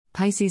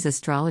Pisces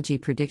Astrology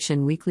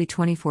Prediction Weekly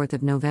 24th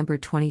of November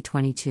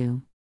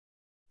 2022.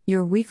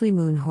 Your weekly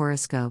moon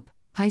horoscope,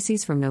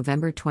 Pisces from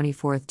November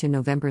 24th to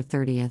November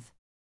 30th.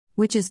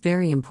 Which is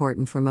very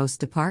important for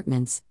most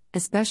departments,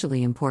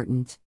 especially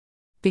important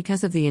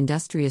because of the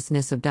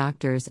industriousness of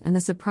doctors and the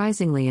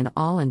surprisingly in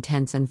all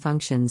intents and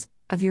functions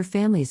of your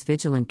family's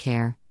vigilant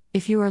care.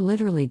 If you are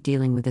literally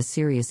dealing with a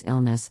serious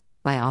illness,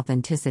 by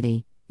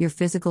authenticity, your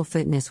physical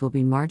fitness will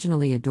be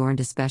marginally adorned,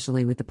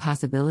 especially with the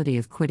possibility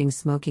of quitting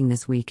smoking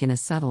this week in a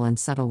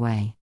subtle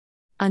way.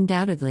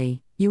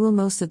 Undoubtedly, you will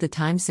most of the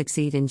time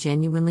succeed in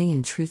genuinely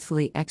and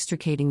truthfully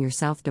extricating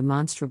yourself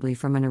demonstrably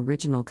from an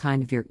original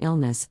kind of your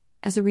illness,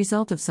 as a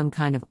result of some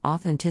kind of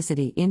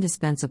authenticity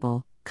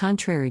indispensable,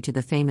 contrary to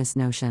the famous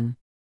notion.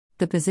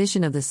 The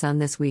position of the Sun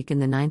this week in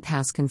the 9th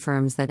house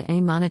confirms that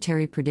any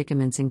monetary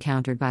predicaments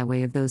encountered by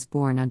way of those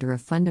born under a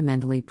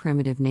fundamentally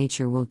primitive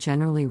nature will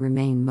generally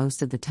remain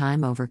most of the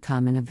time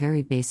overcome in a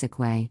very basic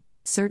way,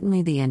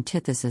 certainly the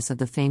antithesis of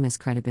the famous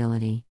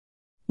credibility.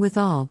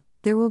 Withal,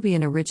 there will be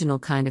an original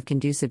kind of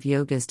conducive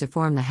yogas to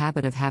form the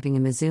habit of having a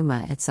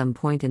Mizuma at some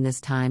point in this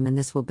time, and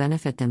this will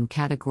benefit them.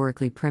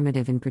 Categorically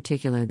primitive in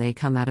particular, they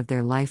come out of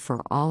their life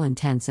for all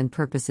intents and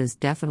purposes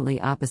definitely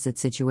opposite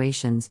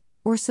situations,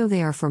 or so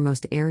they are for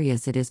most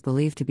areas. It is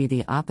believed to be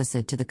the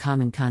opposite to the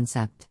common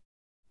concept.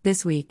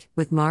 This week,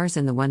 with Mars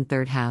in the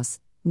 1/3 house,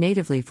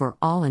 natively for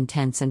all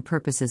intents and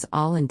purposes,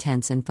 all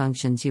intents and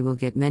functions, you will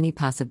get many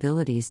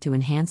possibilities to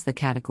enhance the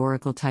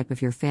categorical type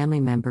of your family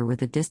member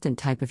with a distant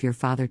type of your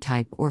father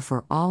type, or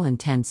for all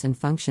intents and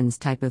functions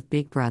type of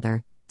big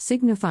brother,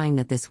 signifying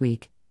that this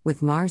week,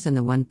 with Mars in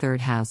the 1/3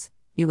 house,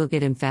 you will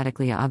get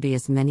emphatically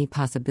obvious many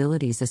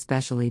possibilities,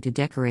 especially to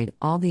decorate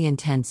all the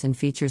intents and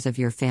features of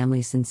your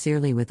family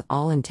sincerely with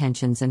all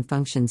intentions and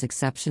functions,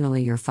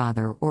 exceptionally your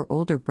father or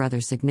older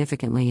brother,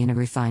 significantly in a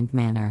refined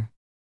manner.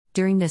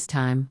 During this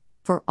time,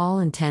 for all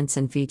intents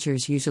and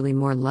features usually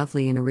more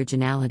lovely in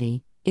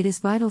originality, it is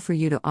vital for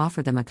you to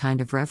offer them a kind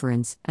of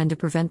reverence and to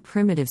prevent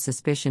primitive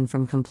suspicion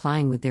from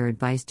complying with their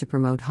advice to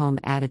promote home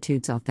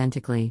attitudes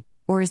authentically,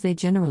 or as they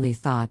generally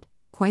thought,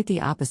 quite the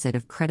opposite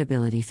of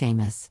credibility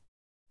famous.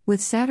 With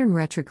Saturn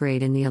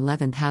retrograde in the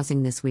 11th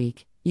housing this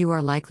week, you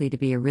are likely to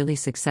be a really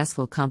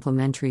successful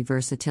complementary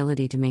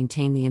versatility to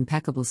maintain the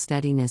impeccable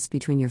steadiness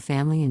between your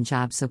family and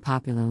job so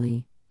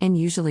popularly, and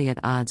usually at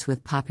odds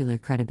with popular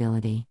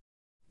credibility.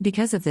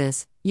 Because of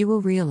this, you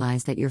will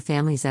realize that your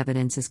family's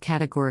evidence is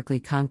categorically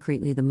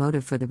concretely the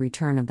motive for the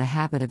return of the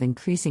habit of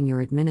increasing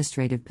your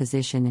administrative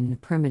position in a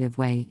primitive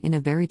way, in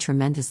a very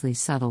tremendously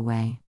subtle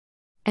way.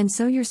 And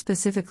so you're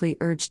specifically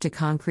urged to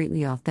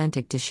concretely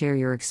authentic to share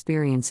your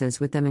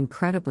experiences with them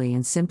incredibly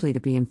and simply to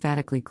be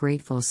emphatically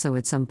grateful. So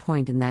at some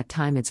point in that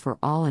time, it's for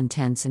all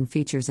intents and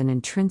features an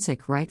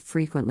intrinsic right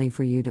frequently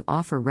for you to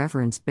offer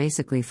reverence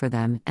basically for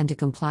them and to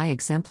comply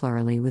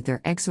exemplarily with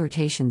their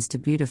exhortations to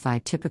beautify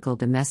typical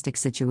domestic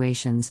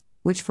situations,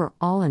 which for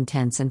all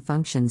intents and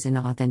functions in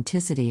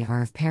authenticity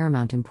are of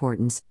paramount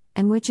importance,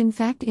 and which in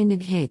fact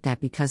indicate that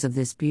because of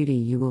this beauty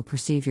you will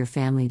perceive your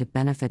family to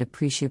benefit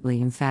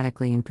appreciably,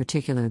 emphatically in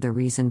particular the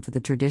reason for the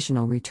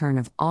traditional return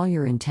of all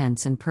your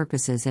intents and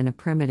purposes in a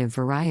primitive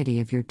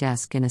variety of your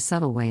desk in a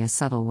subtle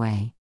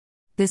way.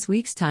 This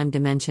week's time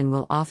dimension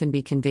will often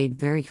be conveyed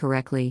very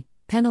correctly,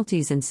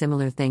 penalties and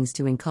similar things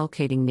to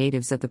inculcating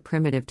natives of the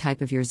primitive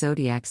type of your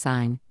zodiac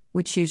sign,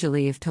 which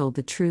usually if told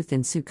the truth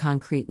ensue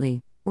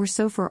concretely, or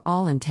so for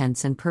all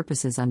intents and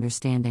purposes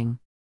understanding.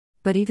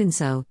 But even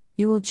so,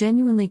 you will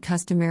genuinely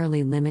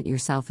customarily limit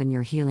yourself in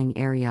your healing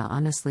area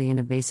honestly in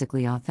a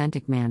basically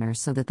authentic manner,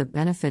 so that the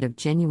benefit of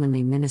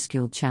genuinely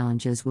minuscule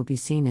challenges will be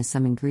seen as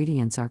some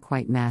ingredients are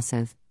quite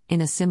massive,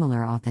 in a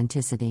similar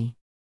authenticity.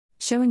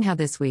 Showing how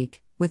this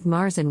week, with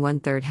Mars in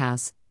 1/3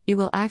 house, you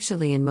will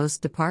actually in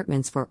most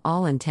departments for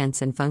all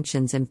intents and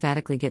functions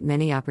emphatically get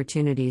many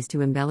opportunities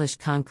to embellish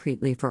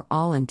concretely for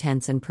all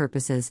intents and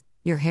purposes,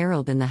 your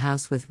herald in the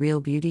house with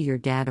real beauty, your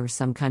dad or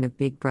some kind of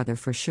big brother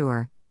for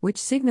sure, which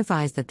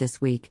signifies that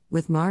this week,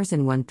 with Mars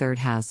in 1/3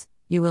 house,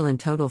 you will in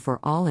total for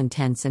all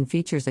intents and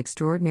features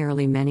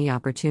extraordinarily many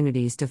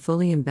opportunities to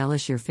fully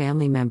embellish your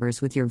family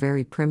members with your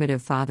very primitive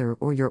father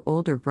or your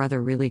older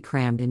brother, really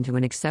crammed into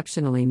an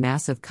exceptionally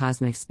massive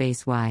cosmic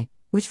space Y,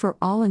 which for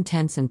all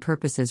intents and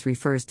purposes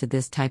refers to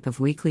this type of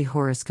weekly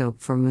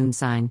horoscope for moon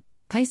sign,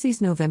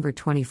 Pisces November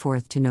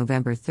 24th to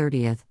November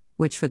 30th,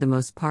 which for the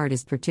most part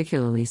is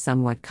particularly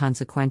somewhat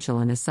consequential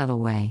in a subtle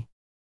way.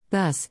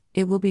 Thus,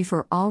 it will be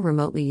for all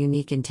remotely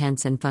unique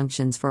intents and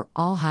functions, for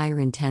all higher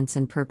intents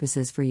and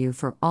purposes for you,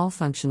 for all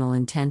functional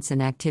intents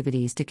and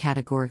activities to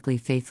categorically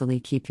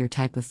faithfully keep your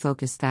type of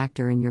focus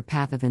factor in your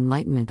path of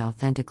enlightenment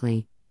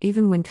authentically,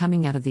 even when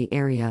coming out of the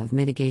area of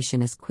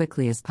mitigation as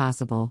quickly as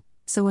possible,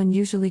 so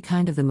unusually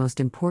kind of the most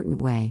important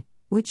way,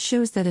 which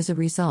shows that as a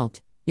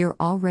result, you're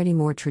already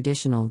more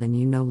traditional than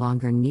you no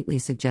longer neatly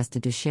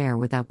suggested to share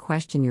without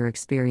question your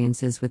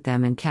experiences with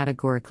them and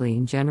categorically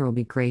in general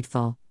be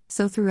grateful.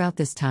 So throughout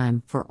this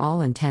time, for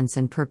all intents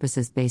and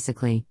purposes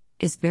basically,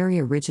 is very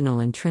original,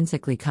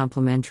 intrinsically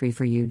complementary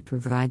for you to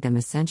provide them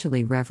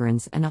essentially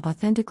reverence and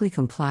authentically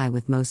comply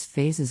with most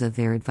phases of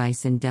their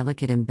advice in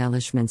delicate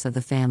embellishments of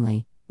the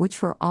family, which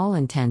for all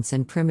intents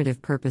and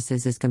primitive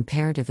purposes is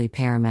comparatively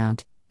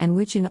paramount, and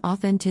which in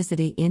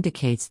authenticity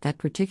indicates that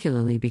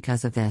particularly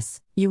because of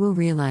this, you will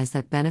realize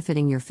that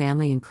benefiting your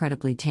family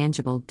incredibly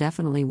tangible,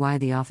 definitely why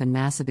the often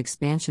massive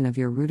expansion of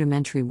your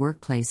rudimentary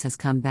workplace has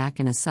come back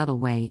in a subtle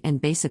way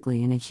and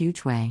basically in a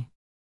huge way.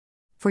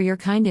 For your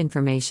kind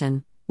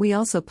information, we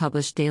also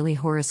publish daily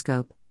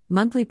horoscope,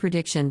 monthly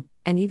prediction,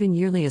 and even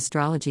yearly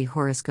astrology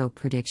horoscope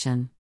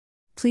prediction.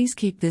 Please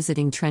keep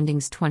visiting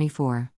Trendings 24.